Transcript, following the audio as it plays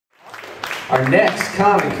Our next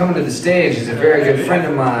comic coming to the stage is a very good friend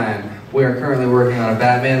of mine. We are currently working on a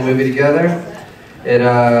Batman movie together. It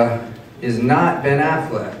is not Ben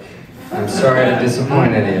Affleck. I'm sorry to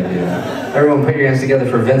disappoint any of you. Everyone put your hands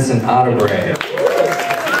together for Vincent Ottobre.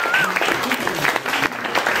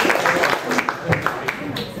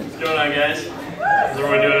 What's going on, guys? How's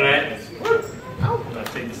everyone doing tonight? I'm going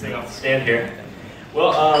to take this thing off the stand here.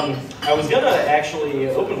 Well, I was going to actually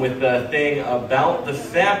open with the thing about the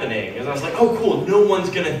fappening, because I was like, oh cool, no one's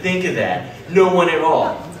going to think of that. No one at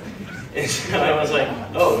all. And so I was like,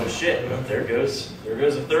 oh shit, well, there goes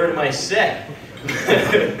a third of my set.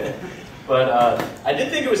 But I did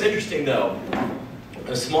think it was interesting, though,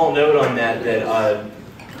 a small note on that,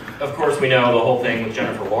 of course we know the whole thing with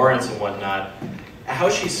Jennifer Lawrence and whatnot. How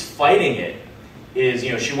she's fighting it is,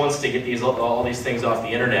 you know, she wants to get all these things off the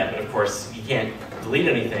internet, but of course you can't delete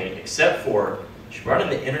anything except for, she brought in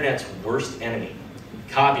the internet's worst enemy,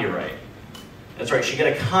 copyright. That's right, she got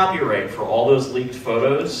a copyright for all those leaked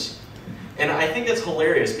photos. And I think that's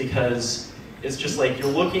hilarious because it's just like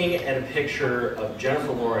you're looking at a picture of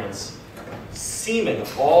Jennifer Lawrence, semen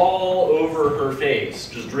all over her face,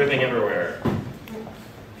 just dripping everywhere.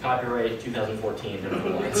 Copyright 2014 Jennifer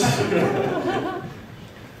Lawrence.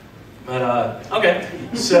 But, okay,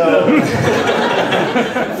 so,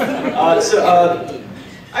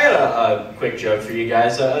 I got a quick joke for you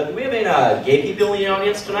guys. Do we have any gay people in the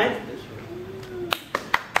audience tonight?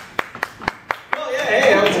 Oh yeah,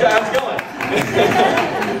 hey, how's it going?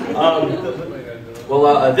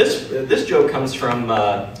 This joke comes from,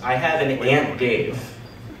 I have an Aunt Dave.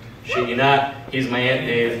 Shit you not, he's my Aunt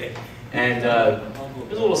Dave. And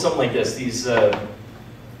there's a little something like this. These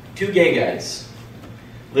two gay guys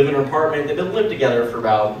live in an apartment. They've been living together for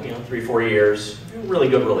about 3-4 years. Really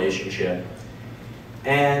good relationship.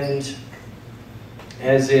 And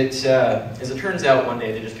as it turns out, one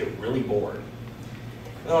day they just get really bored. And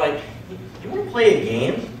they're like, "You want to play a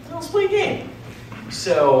game? Let's play a game."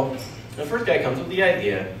 So the first guy comes with the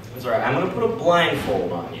idea. He's all right. I'm going to put a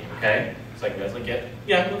blindfold on you. Okay? Second guy's like,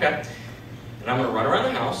 yeah, okay. And I'm going to run around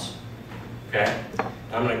the house. Okay?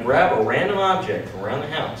 And I'm going to grab a random object from around the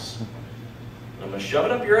house. I'm going to shove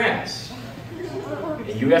it up your ass.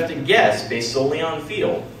 And you have to guess, based solely on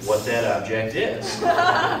feel, what that object is.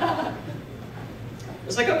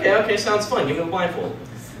 It's like, okay, sounds fun. Give me the blindfold.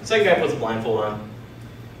 Second guy puts the blindfold on.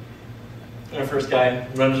 And the first guy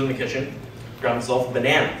runs in the kitchen, grabs himself a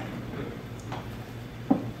banana.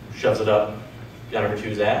 Shoves it up guy number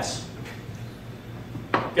two's ass.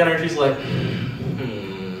 Guy number two's like,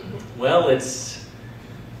 well, it's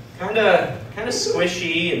kind of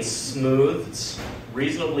squishy and smooth. It's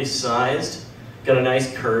reasonably sized. Got a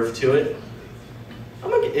nice curve to it.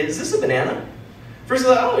 Is this a banana? First,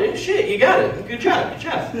 I thought, oh shit, you got it. Good job, good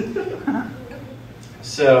job.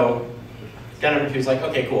 So, guy number two's like,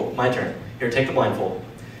 okay, cool, my turn. Here, take the blindfold.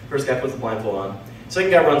 First guy puts the blindfold on. Second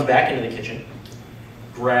guy runs back into the kitchen,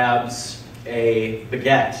 grabs a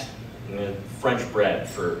baguette, French bread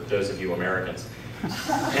for those of you Americans,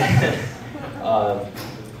 and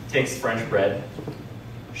takes French bread,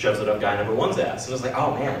 shoves it up guy number one's ass, and it's like,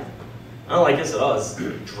 oh man, I don't like this at all. It's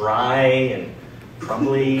dry and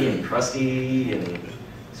crumbly and crusty and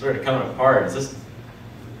sort of coming apart. This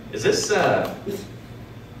is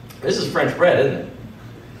French bread, isn't it?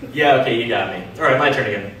 Yeah, okay, you got me. All right, my turn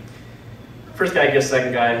again. First guy gives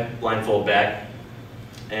second guy blindfold back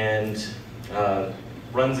and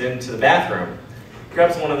runs into the bathroom.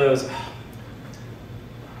 Grabs one of those.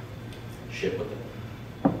 Shit, what the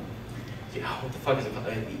fuck is it called?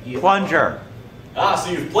 Plunger. Ah, so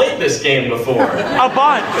you've played this game before. A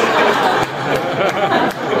bunch.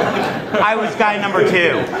 I was guy number 2.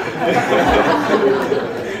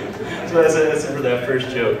 So that's it for that first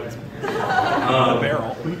joke.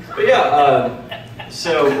 Barrel. But yeah,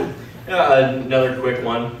 another quick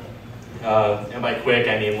one. And by quick,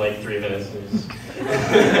 I mean like 3 minutes.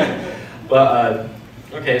 But,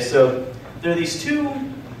 okay, so there are these two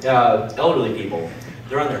elderly people.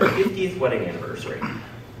 They're on their 50th wedding anniversary.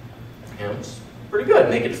 And it's pretty good.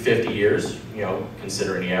 Make it 50 years,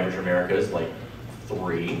 considering the average America is like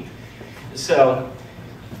 3. So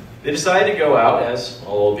they decided to go out, as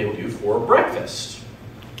all old people do, for breakfast.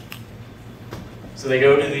 So they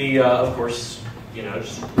go to the, of course,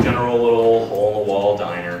 just general little hole-in-the-wall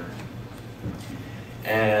diner.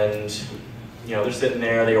 And, they're sitting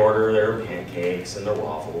there, they order their pancakes and their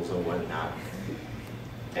waffles and whatnot.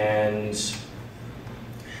 And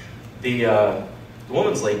the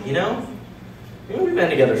woman's like, we've been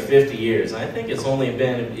together 50 years, and I think it's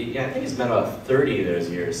been about 30 of those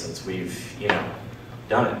years since we've,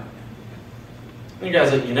 done it. And the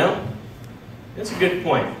guy's like, that's a good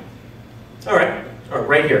point. All right,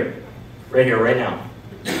 right here, right now,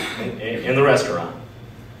 in the restaurant.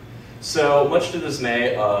 So much to the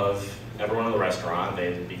dismay of everyone in the restaurant,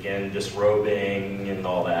 they begin disrobing and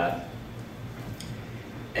all that.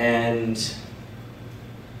 And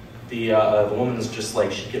the woman's just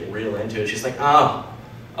like, she'd get real into it. She's like, oh,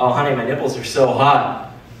 honey, my nipples are so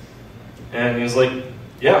hot. And he was like,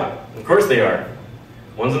 yeah, of course they are.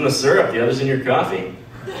 One's in the syrup, the other's in your coffee.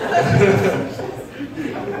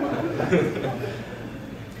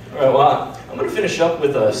 All right, well, I'm going to finish up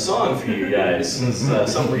with a song for you guys. It's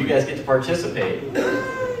something where you guys get to participate.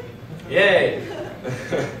 Yay!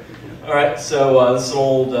 All right, so this is an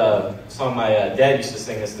old song my dad used to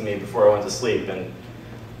sing this to me before I went to sleep, and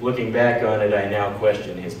looking back on it, I now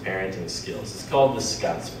question his parenting skills. It's called The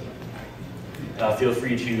Scotsman. Feel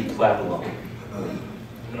free to clap along. I'm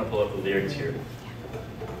going to pull up the lyrics here.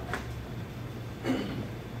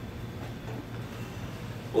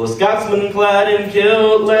 Well, a Scotsman clad in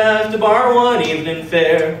kilt left a bar one evening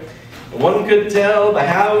fair, and one could tell by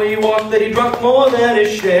how he walked that he drunk more than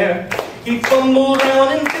his share. He fumbled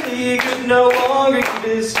round until he could no longer keep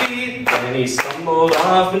his feet, and he stumbled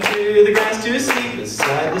off into the grass to sleep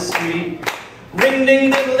beside the street. Ring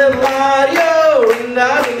ding diddle diddle I-yo, ring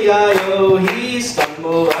da diddle I-yo. He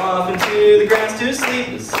stumbled off into the grass to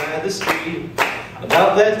sleep beside the street.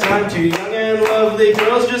 About that time, two young and lovely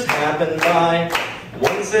girls just happened by.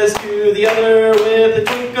 One says to the other with a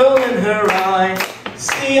twinkle in her eye,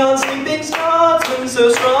 see yon sleeping Scotsman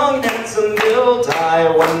so strong and handsome built, I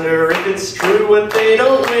wonder if it's true what they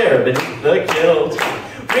don't wear beneath the kilt.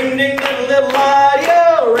 Ring ding diddle diddle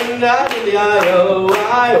I-yo, ring da diddle I-yo.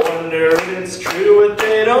 I wonder if it's true what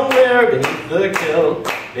they don't wear beneath the kilt.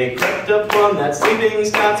 They crept up on that sleeping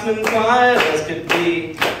Scotsman quiet as could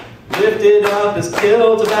be, lifted up his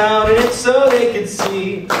kilt about an inch so they could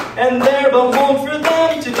see, and there behold for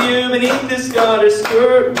them to view beneath his Scottish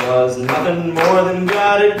skirt was nothing more than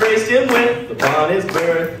God had graced him with upon his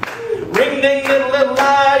birth. Ring ding diddle diddle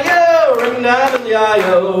I-yo, ring da diddle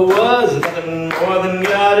I-yo, was nothing more than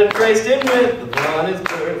God had graced him with upon his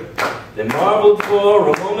birth. They marveled for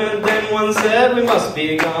a moment, then one said, we must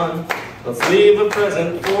be gone. Let's leave a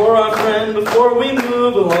present for our friend before we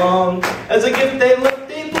move along. As a gift they left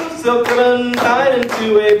silk ribbon tied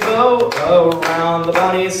into a bow around the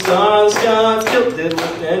bonny Scots kilt did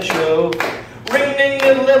lift and show. Ring ding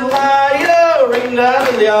diddle diddle I-yo, ring da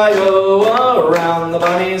diddle I-yo. Around the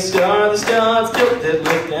bonny Scots kilt did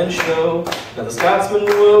lift and show. Now the Scotsman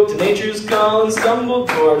woke to nature's call and stumbled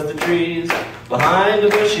towards the trees. Behind a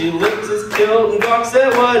bush he lifts his kilt and gawks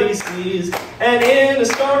at what he sees, and in a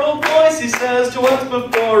startled voice he says to what's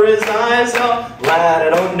before his eyes, oh, lad,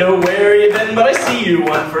 I don't know where you've been, but I see you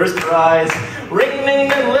won first prize. Ring ding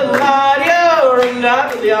diddle diddle I-yo, ring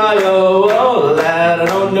da diddle I-yo. Oh, lad, I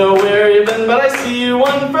don't know where you've been, but I see you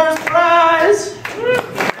won first prize.